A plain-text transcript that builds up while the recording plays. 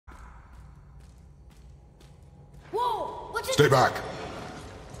Stay back.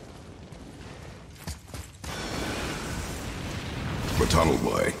 The tunnel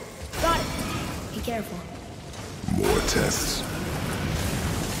boy. Got it. Be careful. More tests.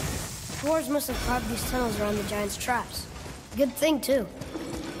 Dwarves must have carved these tunnels around the giant's traps. Good thing, too.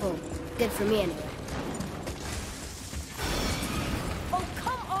 Well, good for me, anyway. Oh,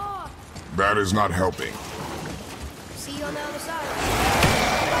 come on! That is not helping. See you on the other side.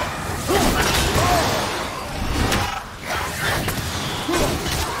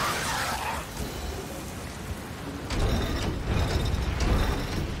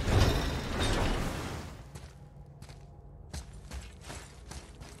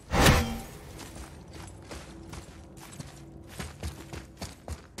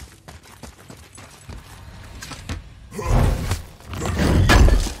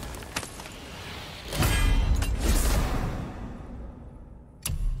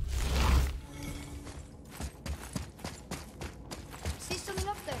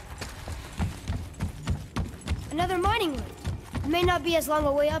 Another mining room. It may not be as long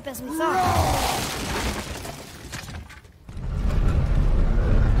a way up as we thought.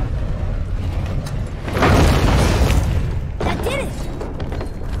 That did it!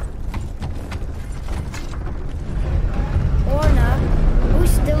 Or not. Are we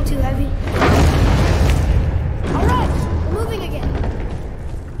still too heavy? Alright, we're moving again.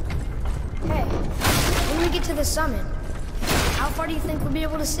 Hey, when we get to the summit, how far do you think we'll be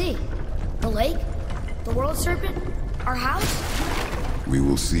able to see? The lake? The world serpent? Our house? We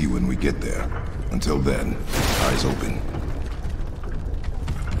will see when we get there. Until then, eyes open.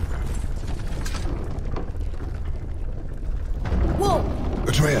 Whoa!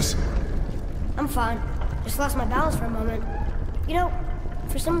 Atreus! I'm fine. Just lost my balance for a moment. You know,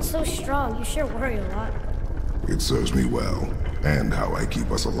 for someone so strong, you sure worry a lot. It serves me well, and how I keep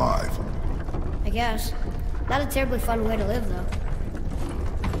us alive. I guess. Not a terribly fun way to live, though.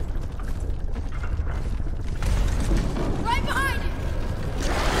 Right behind you!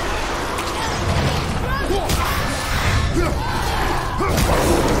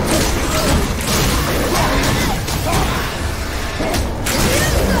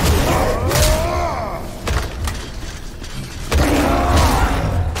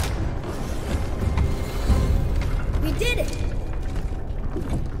 We did it!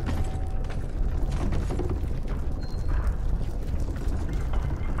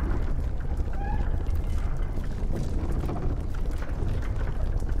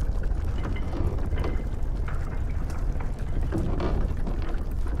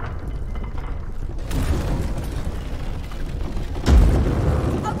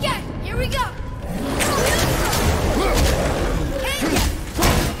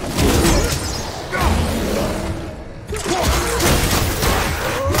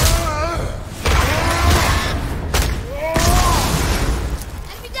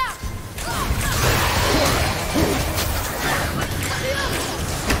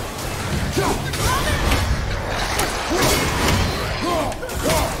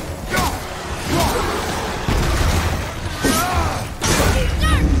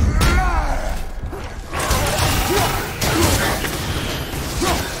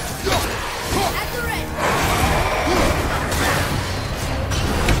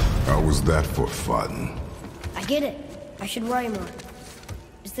 That for fun. I get it. I should worry more.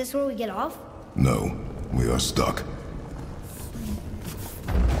 Is this where we get off? No, we are stuck.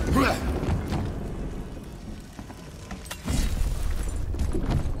 How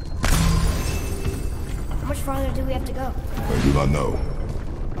much farther do we have to go? I do not know.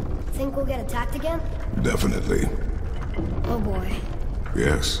 Think we'll get attacked again? Definitely. Oh boy.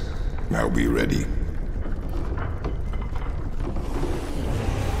 Yes. Now be ready.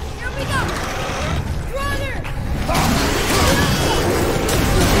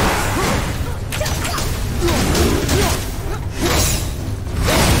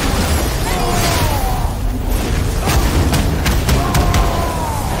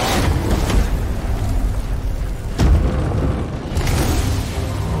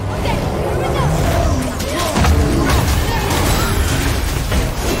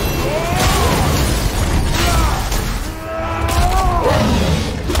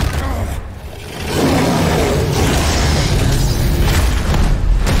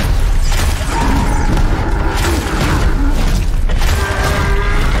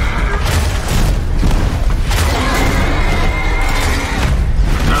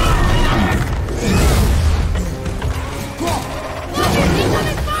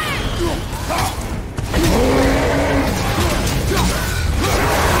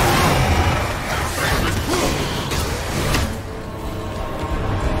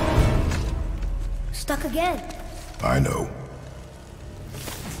 Stuck again. I know.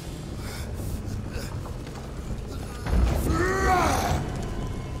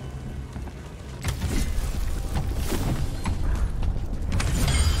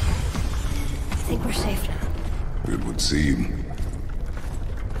 think we're safe now. It would seem.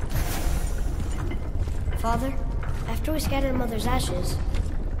 Father, after we scatter Mother's ashes,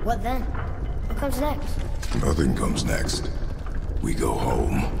 what then? What comes next? Nothing comes next. We go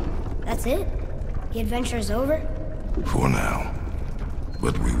home. That's it? The adventure is over? For now.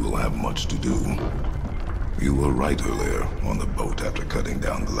 But we will have much to do. You were right earlier on the boat after cutting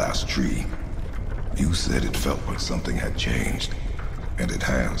down the last tree. You said it felt like something had changed. And it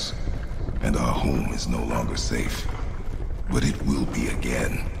has. And our home is no longer safe. But it will be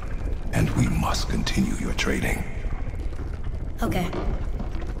again. And we must continue your training. Okay.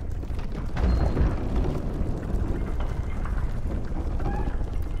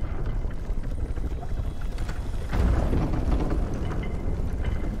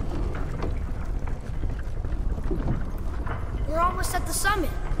 We're almost at the summit.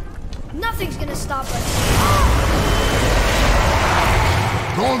 Nothing's gonna stop us.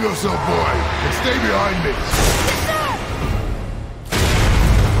 Calm yourself, boy, and stay behind me. Yes, sir!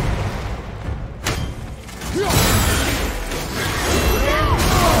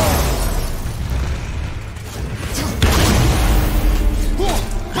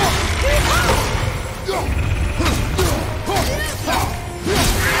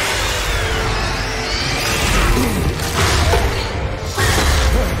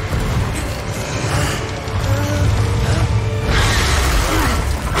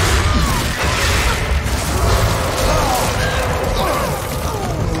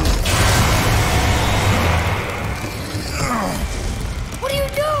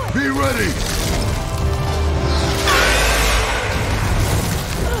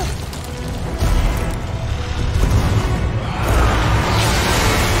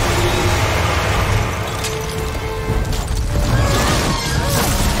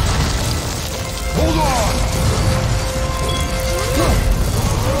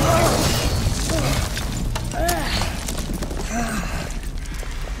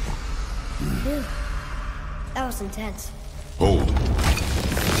 That was intense. Hold.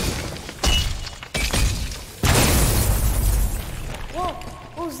 Whoa,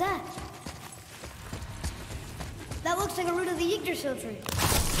 what was that? That looks like a root of the Yggdrasil tree.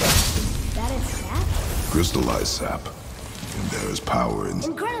 That is sap? Crystallized sap. And there is power in...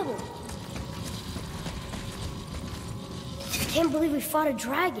 Incredible! I can't believe we fought a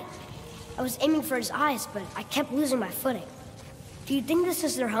dragon. I was aiming for his eyes, but I kept losing my footing. Do you think this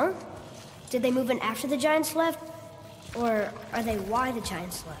is their home? Did they move in after the giants left? Or are they why the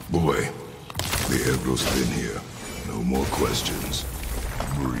giants left? Boy, the air grows thin here. No more questions.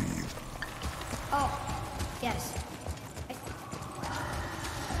 Breathe. Oh, yes.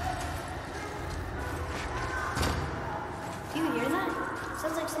 Do you hear that?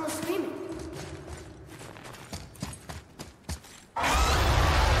 Sounds like someone screaming.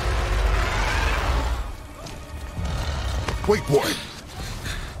 Wait, boy.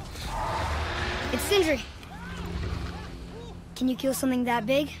 It's Sindri. Can you kill something that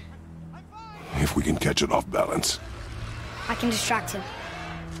big? If we can catch it off balance. I can distract him.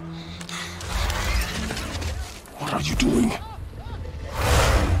 What are you doing?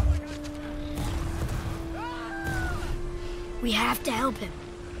 We have to help him.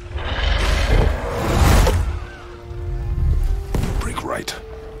 Break right.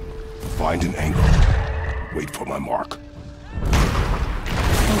 Find an angle. Wait for my mark.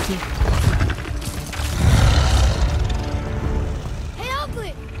 Thank you. Hey,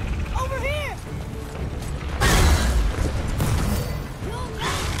 Ugly! Over here!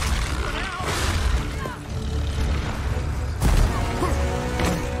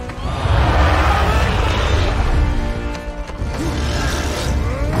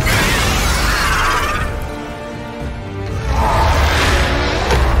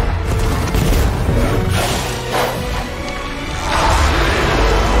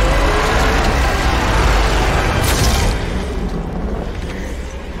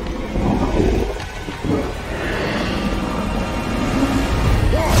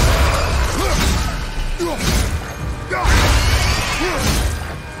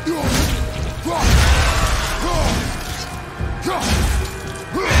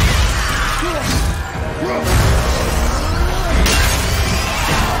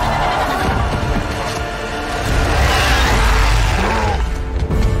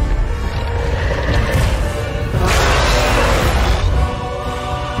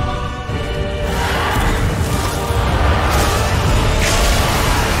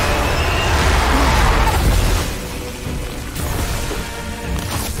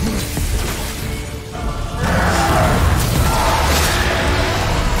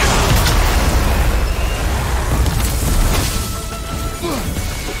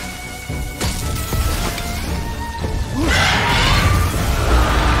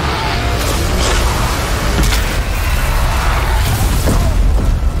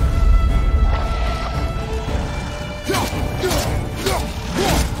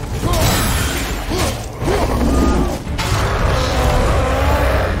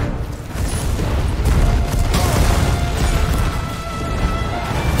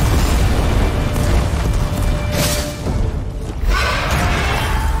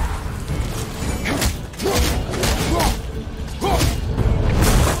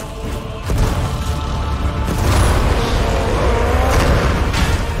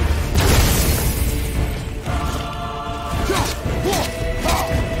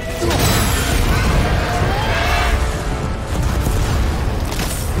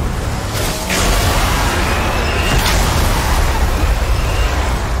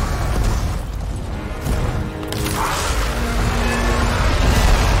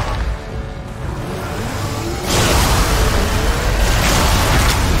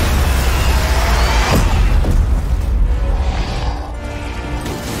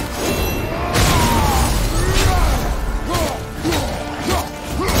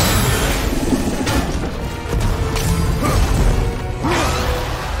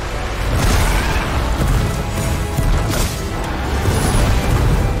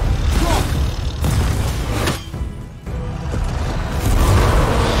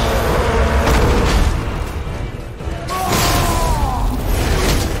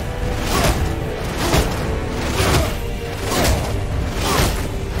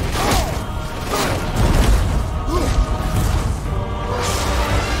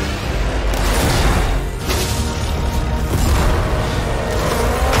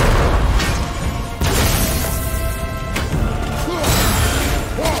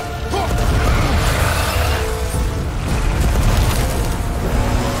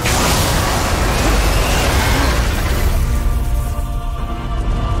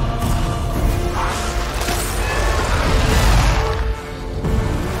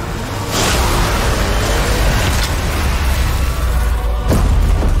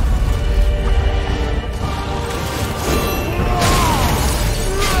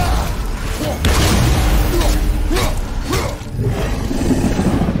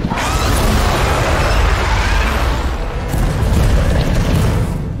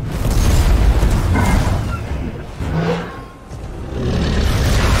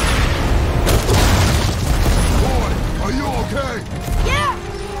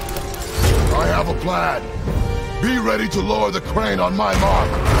 to lower the crane on my mark.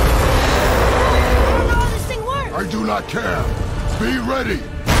 I don't know how this thing works! I do not care. Be ready!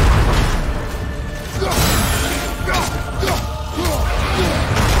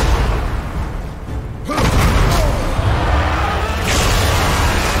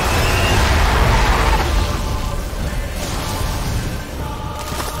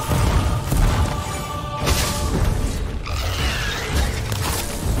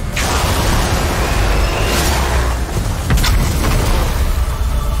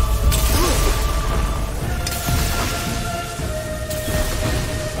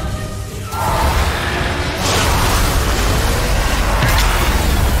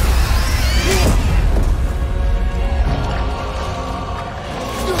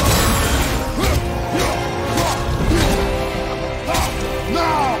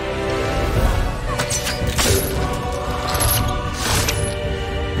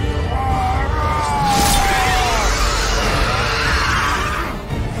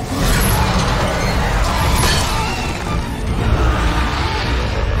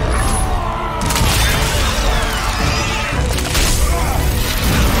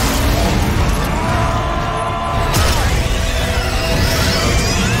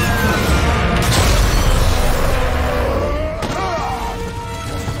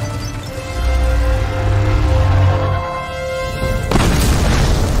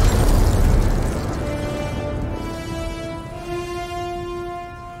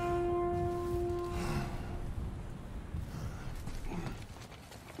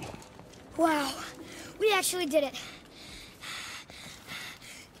 Wow, we actually did it.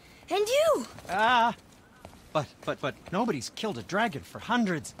 And you! But nobody's killed a dragon for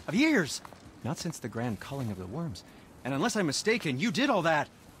hundreds of years. Not since the grand culling of the worms. And unless I'm mistaken, you did all that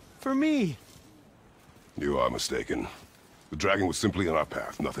for me. You are mistaken. The dragon was simply in our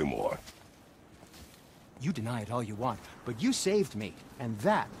path, nothing more. You deny it all you want, but you saved me, and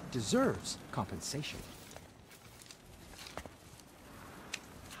that deserves compensation.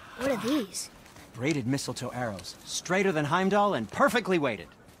 What are these? Braided mistletoe arrows, straighter than Heimdall and perfectly weighted.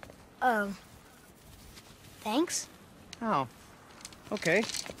 Thanks? Oh. Okay.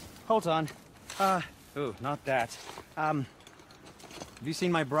 Hold on. Ooh, not that. Have you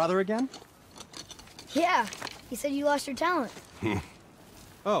seen my brother again? Yeah, he said you lost your talent.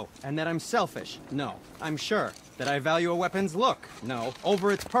 Oh, and that I'm selfish? No, I'm sure. That I value a weapon's look? No,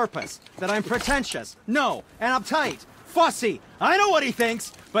 over its purpose. That I'm pretentious? No, and uptight. Fussy! I know what he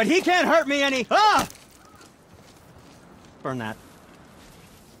thinks, but he can't hurt me any— Ah! Burn that.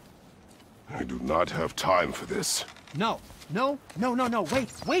 I do not have time for this. No. Wait.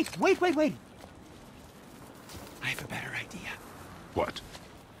 I have a better idea. What?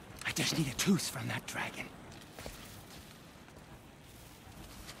 I just need a tooth from that dragon.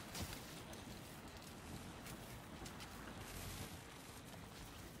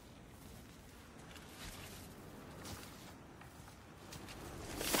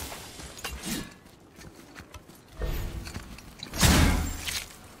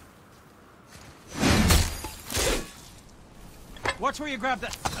 Watch where you grab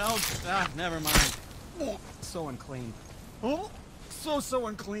that. Oh, never mind. Oh, so unclean. Oh, so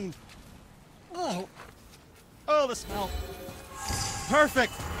unclean. Oh, the smell.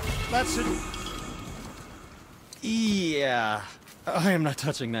 Perfect. That should. Yeah. I am not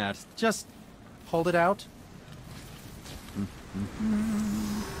touching that. Just hold it out.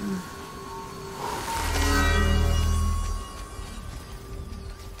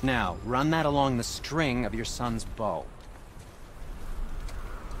 Now, run that along the string of your son's bow.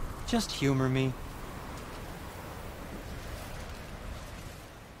 Just humor me.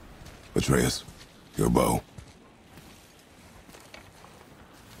 Atreus, your bow.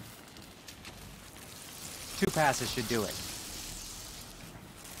 Two passes should do it.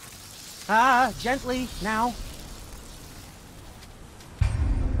 Gently, now.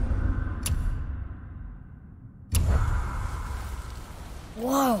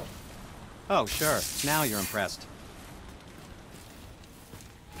 Whoa. Oh, sure. Now you're impressed.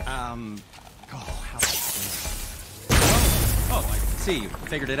 How about this? Oh, I see. You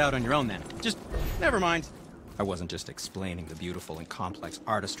figured it out on your own then. Just, never mind. I wasn't just explaining the beautiful and complex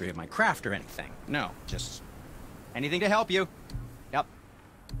artistry of my craft or anything. No, just anything to help you. Yep.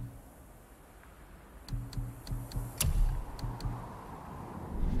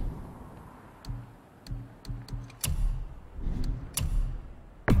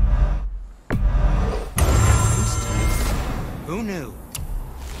 Who knew?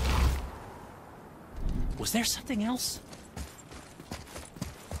 Was there something else?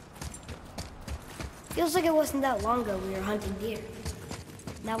 Feels like it wasn't that long ago we were hunting deer.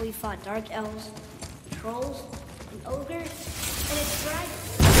 Now we fought dark elves, trolls, an ogre, and a dragon.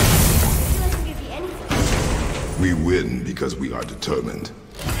 I feel like we could be anything. We win because we are determined,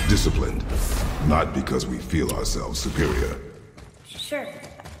 disciplined, not because we feel ourselves superior. Sure,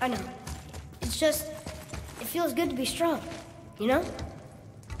 I know. It's just, it feels good to be strong, you know?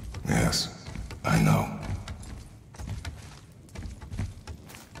 Yes, I know.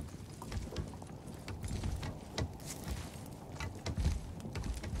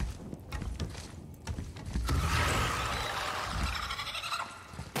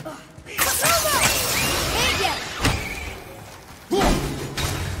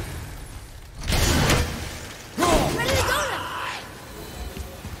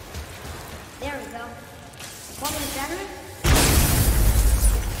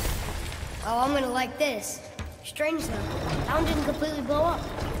 Oh, I'm gonna like this. Strange though, that one didn't completely blow up.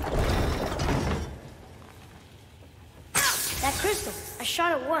 That crystal, I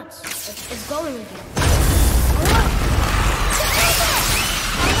shot it once. It's glowing again.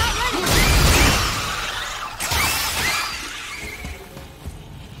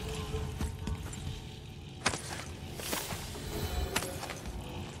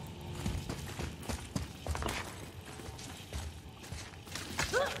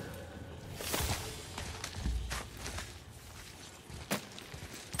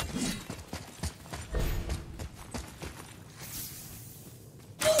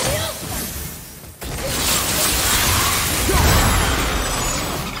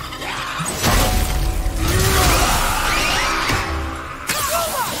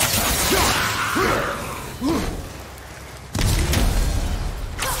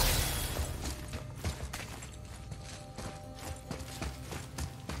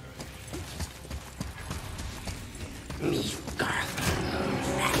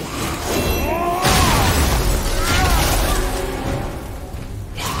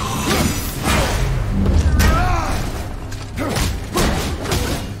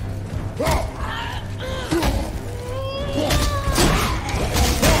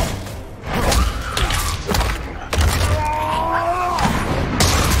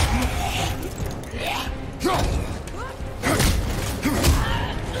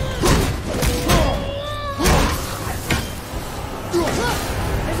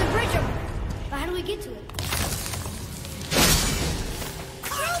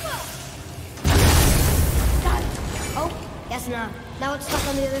 Now it's stuck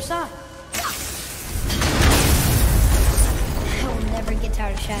on the other side. I will never get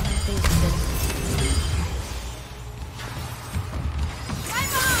tired of shattering things like this.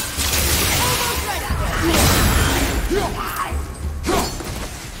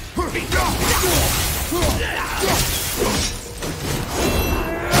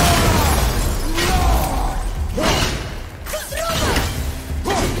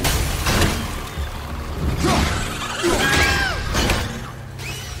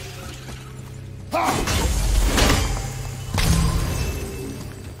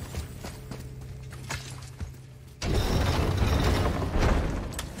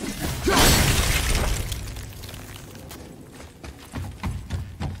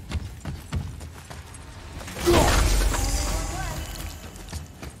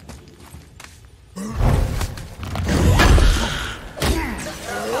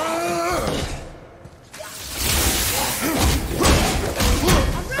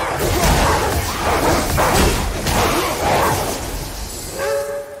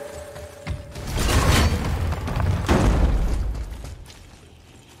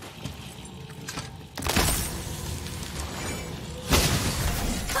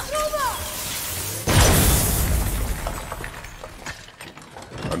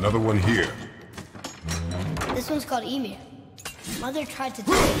 Another one here. This one's called Mimir. Mother tried to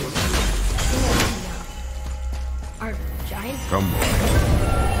take it. Our giant? Come on.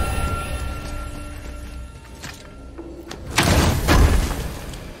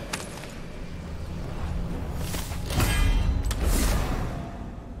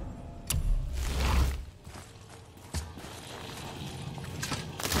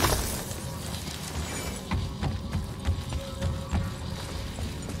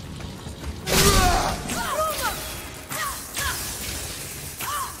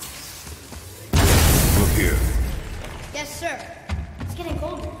 Yes, sir. It's getting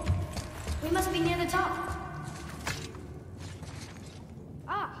colder. We must be near the top.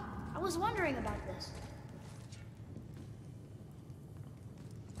 Ah, I was wondering about this.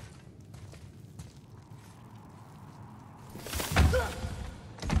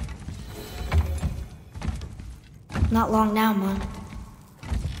 Not long now, Mom.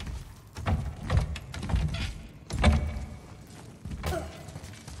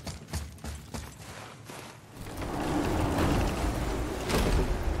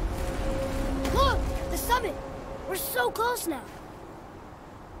 summit! We're so close now.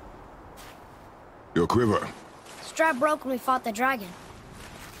 Your quiver. Strap broke when we fought the dragon.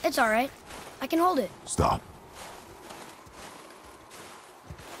 It's alright. I can hold it. Stop.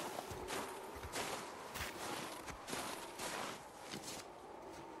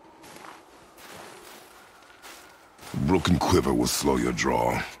 Broken quiver will slow your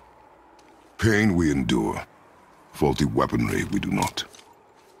draw. Pain we endure. Faulty weaponry we do not.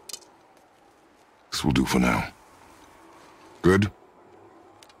 This will do for now. Good?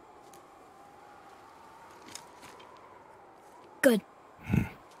 Good.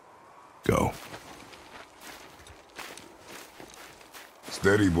 Go.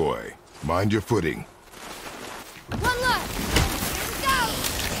 Steady, boy. Mind your footing. One left! Here we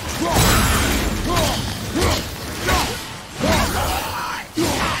go!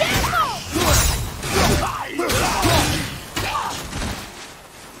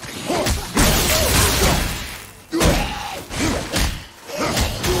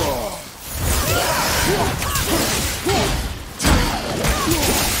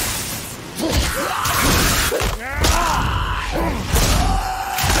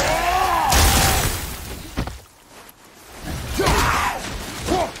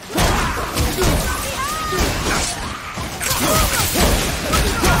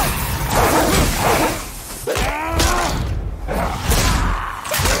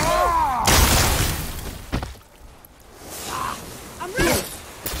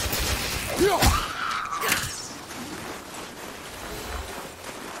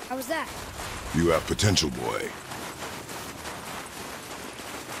 How was that? You have potential, boy.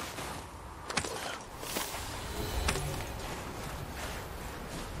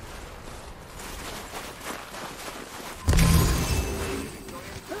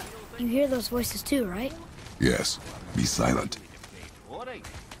 You hear those voices too, right? Yes. Be silent. All right.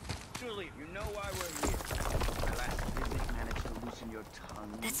 Truly, you know why we're here. My last visit managed to loosen your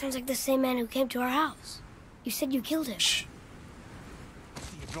tongue. That sounds like the same man who came to our house. You said you killed him. Shh.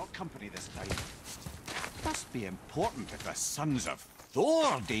 You brought company this time. Must be important if the sons of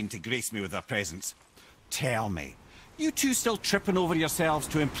Thor deign to grace me with their presence. Tell me, you two still tripping over yourselves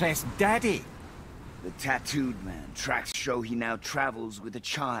to impress Daddy? The tattooed man. Tracks show he now travels with a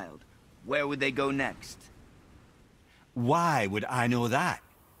child. Where would they go next? Why would I know that?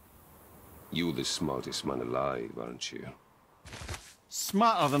 You're the smartest man alive, aren't you?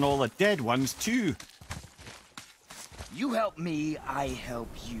 Smarter than all the dead ones, too. You help me, I help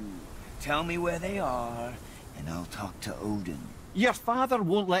you. Tell me where they are, and I'll talk to Odin. Your father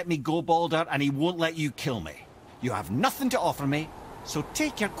won't let me go, Balder, and he won't let you kill me. You have nothing to offer me, so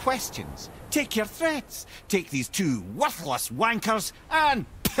take your questions, take your threats, take these two worthless wankers, and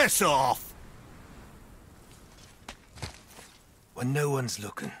piss off! When no one's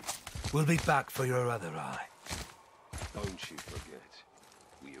looking, we'll be back for your other eye. Don't you forget,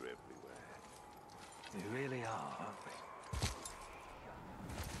 we're everywhere. We really are, aren't we?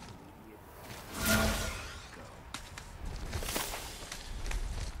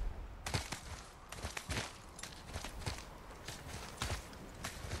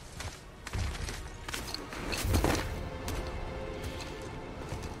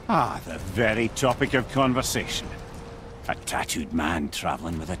 Ah, the very topic of conversation. A tattooed man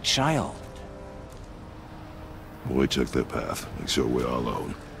traveling with a child. Boy, check their path. Make sure we're all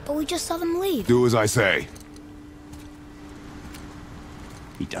alone. But we just saw them leave. Do as I say.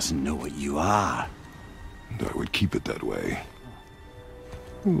 He doesn't know what you are. And I would keep it that way.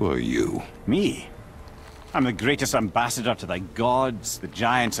 Who are you? Me? I'm the greatest ambassador to the gods, the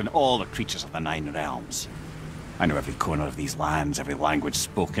giants, and all the creatures of the Nine Realms. I know every corner of these lands, every language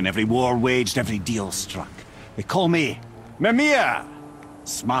spoken, every war waged, every deal struck. They call me Mimir,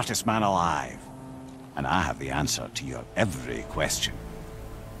 smartest man alive. And I have the answer to your every question.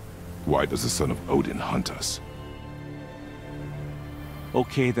 Why does the son of Odin hunt us?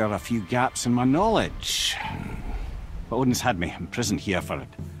 Okay, there are a few gaps in my knowledge. But Odin's had me imprisoned here for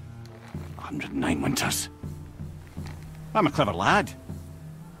 109 winters. I'm a clever lad.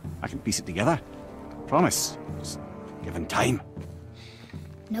 I can piece it together. Promise. Just given time.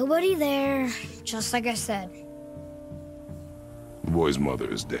 Nobody there, just like I said. The boy's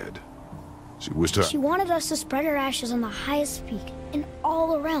mother is dead. She wished her... She wanted us to spread her ashes on the highest peak in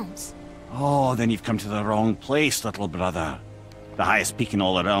all the realms. Oh, then you've come to the wrong place, little brother. The highest peak in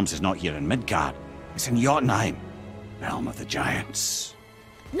all the realms is not here in Midgard. It's in Jotunheim, realm of the giants.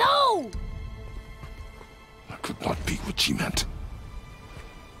 No! That could not be what she meant.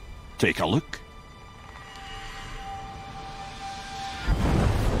 Take a look.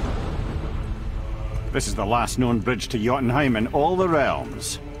 This is the last known bridge to Jotunheim in all the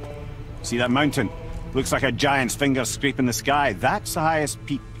realms. See that mountain? Looks like a giant's finger scraping the sky. That's the highest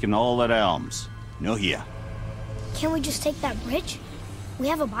peak in all the realms. No here. Can't we just take that bridge? We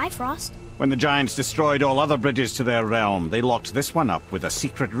have a Bifrost. When the giants destroyed all other bridges to their realm, they locked this one up with a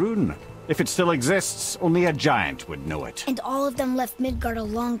secret rune. If it still exists, only a giant would know it. And all of them left Midgard a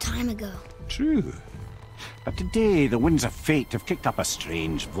long time ago. True. But today, the winds of fate have kicked up a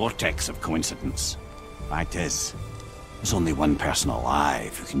strange vortex of coincidence. Fact is, there's only one person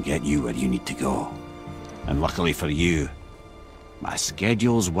alive who can get you where you need to go. And luckily for you, my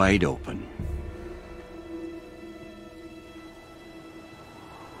schedule's wide open.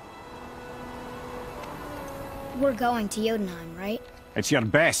 We're going to Jotunheim, right? It's your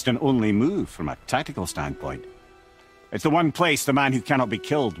best and only move from a tactical standpoint. It's the one place the man who cannot be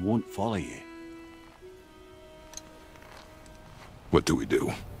killed won't follow you. What do we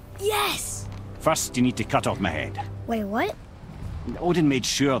do? Yes! First, you need to cut off my head. Wait, what? Odin made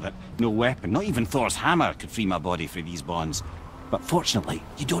sure that no weapon, not even Thor's hammer, could free my body from these bonds. But fortunately,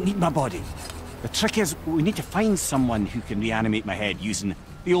 you don't need my body. The trick is, we need to find someone who can reanimate my head using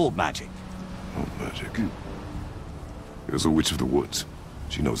the old magic. Old magic? There's a witch of the woods.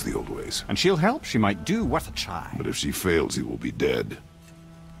 She knows the old ways. And she'll help, she might do, worth a try. But if she fails, he will be dead.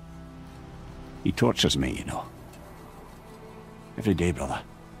 He tortures me, you know. Every day, brother.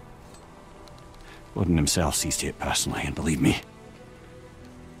 Odin himself sees to it personally, and believe me,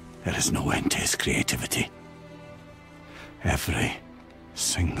 there is no end to his creativity. Every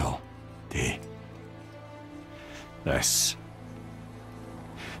single day. This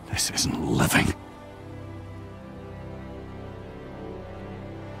isn't living.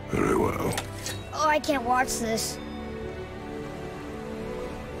 Very well. Oh, I can't watch this.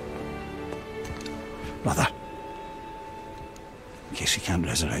 Brother, in case you can't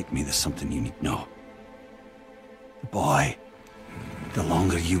resurrect me, there's something you need to know. The boy, the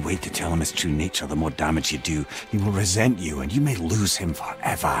longer you wait to tell him his true nature, the more damage you do. He will resent you, and you may lose him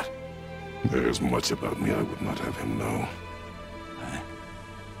forever. There's much about me I would not have him know.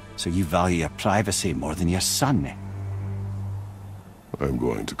 So you value your privacy more than your son, eh? I'm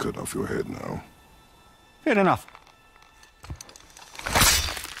going to cut off your head now. Fair enough.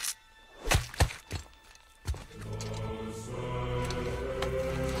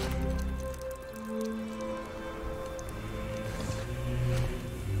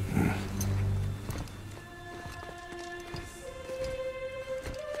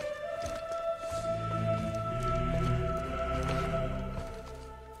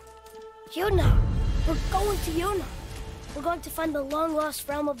 Yona! We're going to Yona! We're going to find the long-lost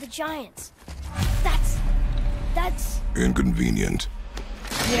realm of the giants. That's... Inconvenient.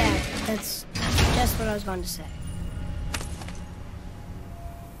 Yeah, that's just what I was going to say.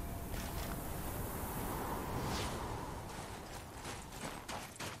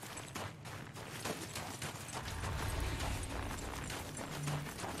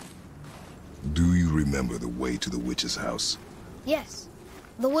 Do you remember the way to the witch's house? Yes.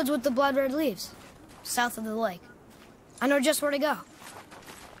 The woods with the blood-red leaves. South of the lake. I know just where to go.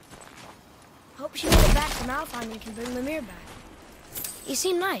 Hope she made it back to Malfheim and can bring Mimir back. He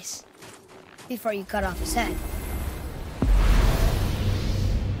seemed nice. Before you cut off his head.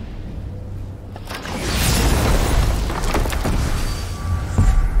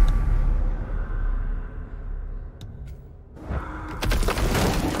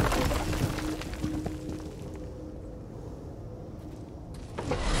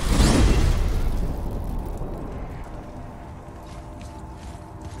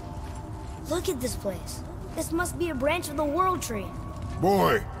 Look at this place. This must be a branch of the World Tree.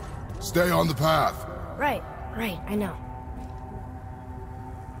 Boy, stay on the path. Right, I know.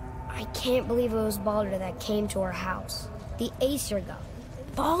 I can't believe it was Baldur that came to our house. The Aesir god.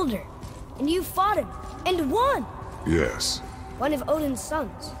 Baldur! And you fought him, and won! Yes. One of Odin's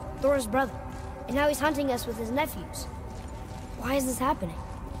sons, Thor's brother. And now he's hunting us with his nephews. Why is this happening?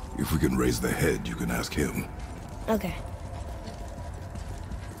 If we can raise the head, you can ask him. Okay.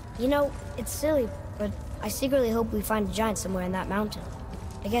 You know, it's silly, but I secretly hope we find a giant somewhere in that mountain.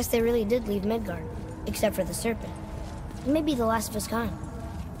 I guess they really did leave Midgard, except for the serpent. Maybe the last of his kind.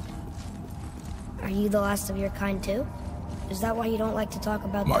 Are you the last of your kind too? Is that why you don't like to talk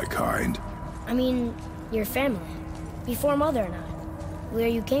about My kind? I mean, your family. Before Mother and I. Where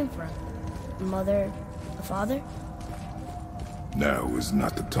you came from. Mother, a father? Now is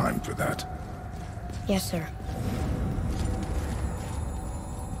not the time for that. Yes, sir.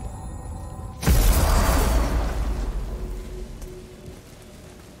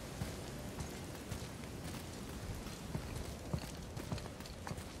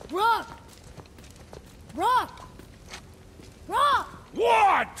 Rock! Rock! Rock!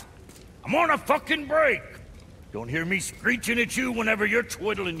 What? I'm on a fucking break. Don't hear me screeching at you whenever you're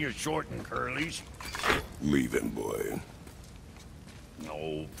twiddling your short and curlies. Leave him, boy.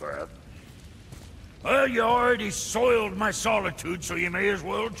 No, Pat. Well, you already soiled my solitude, so you may as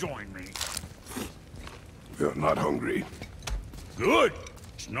well join me. You're not hungry. Good.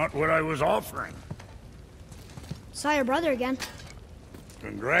 It's not what I was offering. Saw your brother again.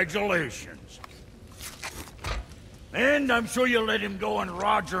 Congratulations. And I'm sure you'll let him go and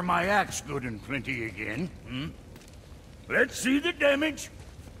roger my axe good and plenty again. Hmm? Let's see the damage.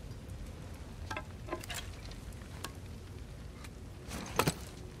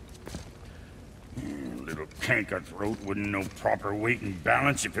 Little canker throat wouldn't know proper weight and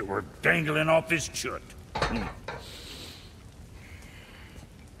balance if it were dangling off his chut. Hmm.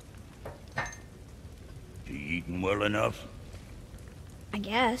 You eating well enough? I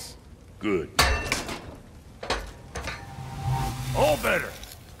guess. Good. All better.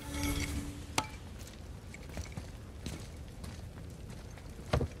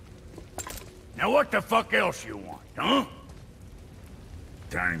 Now what the fuck else you want, huh?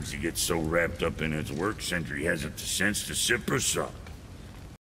 Times he gets so wrapped up in his work, Sentry hasn't the sense to sip or sup.